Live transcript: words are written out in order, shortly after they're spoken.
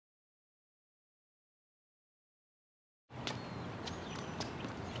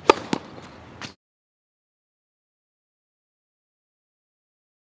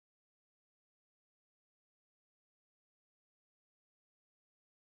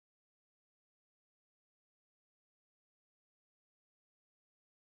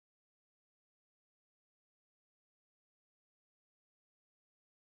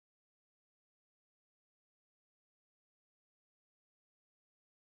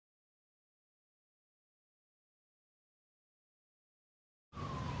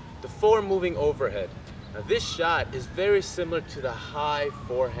forward moving overhead. Now this shot is very similar to the high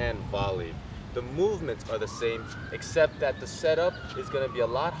forehand volley. The movements are the same, except that the setup is going to be a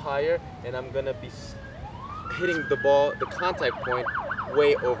lot higher, and I'm going to be hitting the ball, the contact point,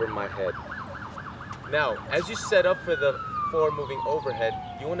 way over my head. Now, as you set up for the forward moving overhead,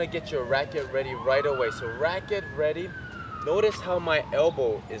 you want to get your racket ready right away. So racket ready, notice how my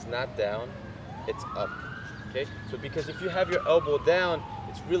elbow is not down, it's up. Okay, so because if you have your elbow down,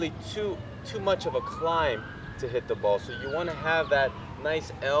 it's really too much of a climb to hit the ball. So you want to have that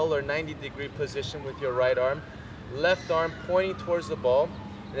nice L or 90-degree position with your right arm, left arm pointing towards the ball.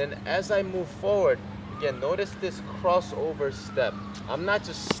 And then as I move forward, again, notice this crossover step. I'm not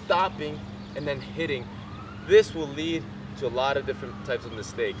just stopping and then hitting. This will lead to a lot of different types of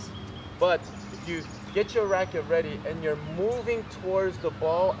mistakes. But if you get your racket ready and you're moving towards the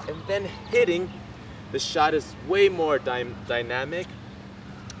ball and then hitting, the shot is way more dynamic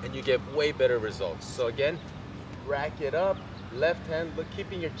and you get way better results. So again, racket up, left hand,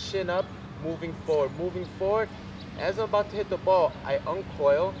 keeping your chin up, moving forward, moving forward. As I'm about to hit the ball, I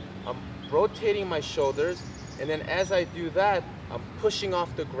uncoil, I'm rotating my shoulders, and then as I do that, I'm pushing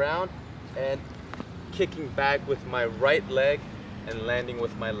off the ground and kicking back with my right leg and landing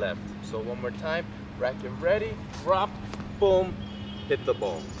with my left. So one more time, racket ready, drop, boom, hit the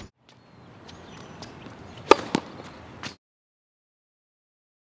ball.